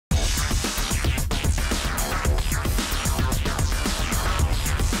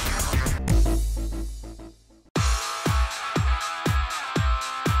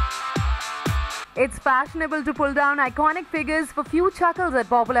It's fashionable to pull down iconic figures for few chuckles at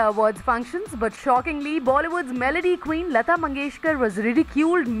popular awards functions, but shockingly, Bollywood's melody queen Lata Mangeshkar was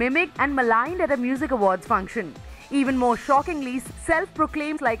ridiculed, mimicked and maligned at a music awards function. Even more shockingly,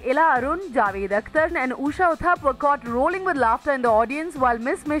 self-proclaimed like Ila Arun, Javed Akhtar and Usha Uthap were caught rolling with laughter in the audience while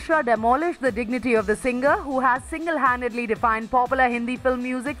Miss Mishra demolished the dignity of the singer who has single-handedly defined popular Hindi film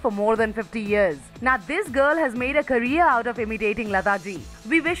music for more than 50 years. Now this girl has made a career out of imitating Lata ji.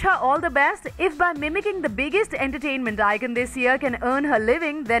 We wish her all the best. If by mimicking the biggest entertainment icon this year can earn her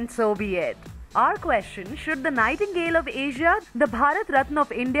living, then so be it. Our question, should the Nightingale of Asia, the Bharat Ratna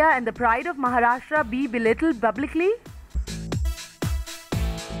of India and the pride of Maharashtra be belittled publicly?